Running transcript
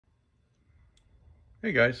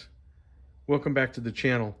Hey guys, welcome back to the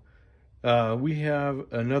channel. We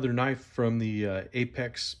have another knife from the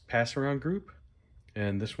Apex Pass Around group,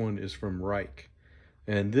 and this one is from Ruike.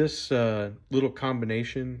 And this little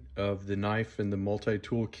combination of the knife and the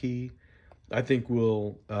multi-tool key, I think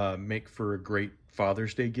will make for a great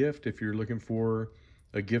Father's Day gift if you're looking for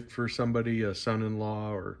a gift for somebody, a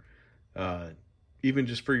son-in-law, or uh, even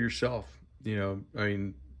just for yourself.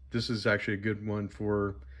 This is actually a good one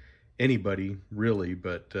for anybody really,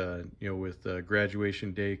 but with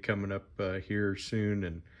graduation day coming up here soon,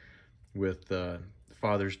 and with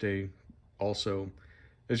Father's Day also,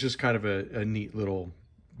 it's just kind of a neat little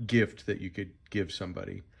gift that you could give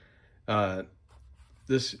somebody. Uh,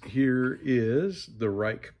 this here is the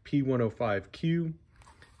Ruike P105-Q,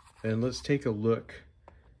 and let's take a look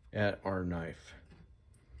at our knife.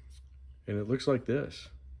 And it looks like this.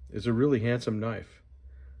 It's a really handsome knife.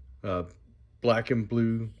 Black and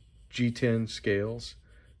blue G10 scales,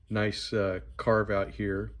 nice carve out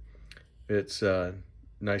here. It's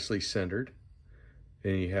nicely centered,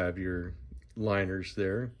 and you have your liners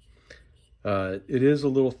there. It is a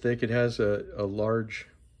little thick. It has a large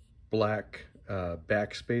black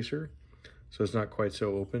back spacer, so it's not quite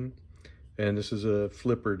so open. And this is a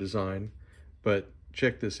flipper design, but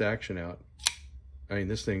check this action out. I mean,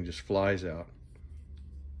 this thing just flies out.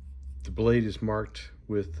 The blade is marked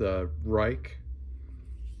with Ruike.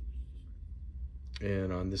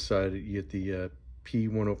 And on this side, you get the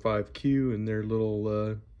P105-Q and their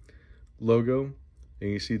little logo.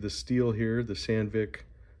 And you see the steel here, the Sandvik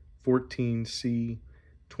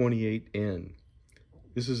 14C28N.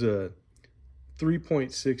 This is a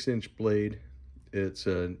 3.6-inch blade. It's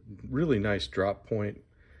a really nice drop point.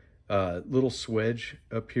 Little swedge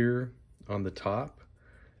up here on the top.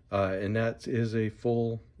 And that is a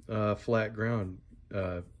full flat ground.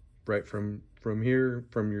 Right from here,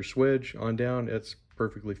 from your swedge on down, it's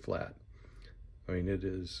perfectly flat. I mean, it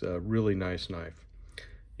is a really nice knife.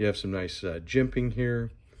 You have some nice jimping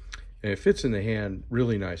here, and it fits in the hand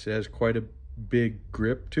really nice. It has quite a big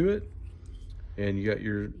grip to it, and you got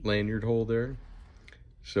your lanyard hole there.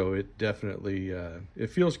 So it definitely,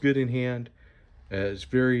 it feels good in hand. It's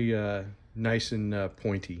very nice and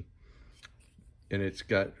pointy, and it's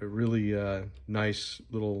got a really nice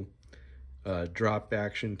little drop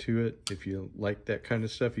action to it. If you like that kind of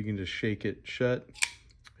stuff, you can just shake it shut,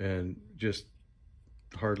 and just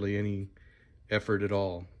hardly any effort at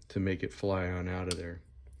all to make it fly on out of there.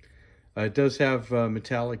 It does have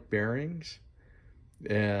metallic bearings,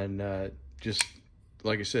 and just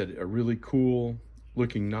like I said, a really cool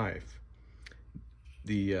looking knife.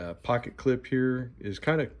 The pocket clip here is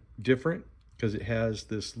kind of different because it has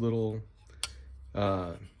this little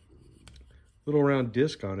round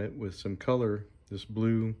disc on it with some color, this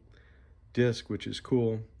blue disc, which is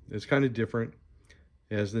cool. It's kind of different.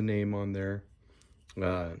 It has the name on there.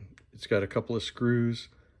 It's got a couple of screws.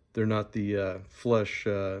 They're not the flush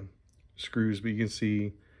screws, but you can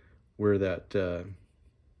see where that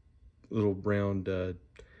little round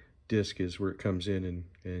disc is, where it comes in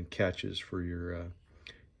and catches for your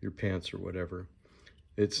pants or whatever.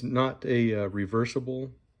 It's not a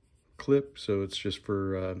reversible clip, so it's just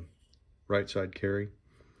for right side carry,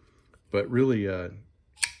 but really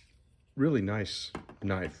really nice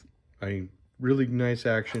knife. I mean, really nice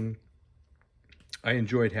action. I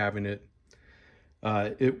enjoyed having it.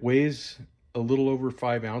 It weighs a little over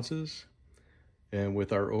 5 ounces, and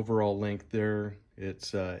with our overall length there,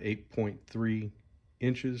 it's 8.3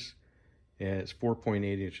 inches, and it's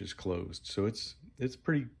 4.8 inches closed, so it's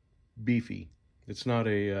pretty beefy. It's not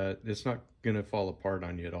gonna fall apart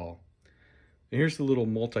on you at all. And here's the little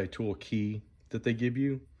multi-tool key that they give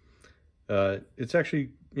you. It's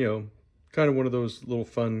actually, kind of one of those little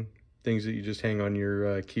fun things that you just hang on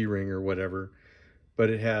your key ring or whatever. But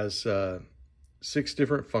it has 6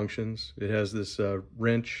 different functions. It has this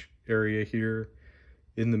wrench area here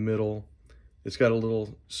in the middle. It's got a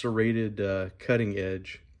little serrated cutting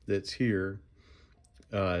edge that's here.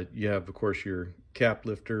 You have, of course, your cap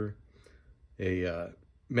lifter, a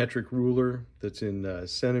metric ruler that's in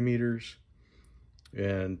centimeters,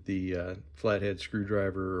 and the flathead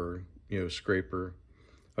screwdriver or scraper.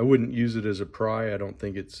 I wouldn't use it as a pry. I don't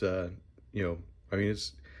think it's I mean,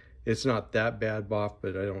 it's not that bad, Boff,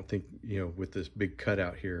 but I don't think with this big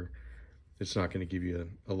cutout here, it's not going to give you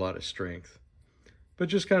a lot of strength. But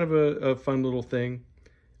just kind of a fun little thing.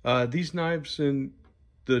 These knives in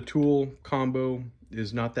the tool combo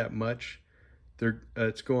is not that much.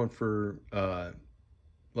 It's going for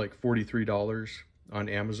like $43 on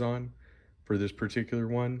Amazon for this particular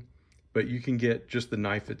one, but you can get just the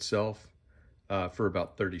knife itself for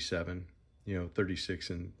about 37, 36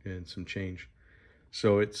 and some change.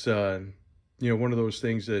 So it's, you know, one of those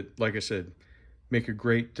things that, like I said, make a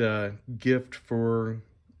great gift for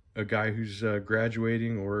a guy who's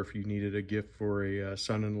graduating, or if you needed a gift for a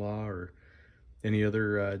son-in-law or any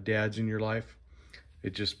other dads in your life.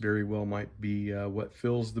 It just very well might be what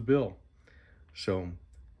fills the bill. So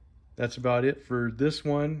that's about it for this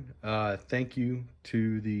one. Thank you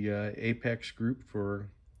to the Apex group for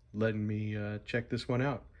letting me check this one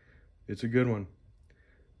out. It's a good one.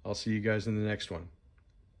 I'll see you guys in the next one.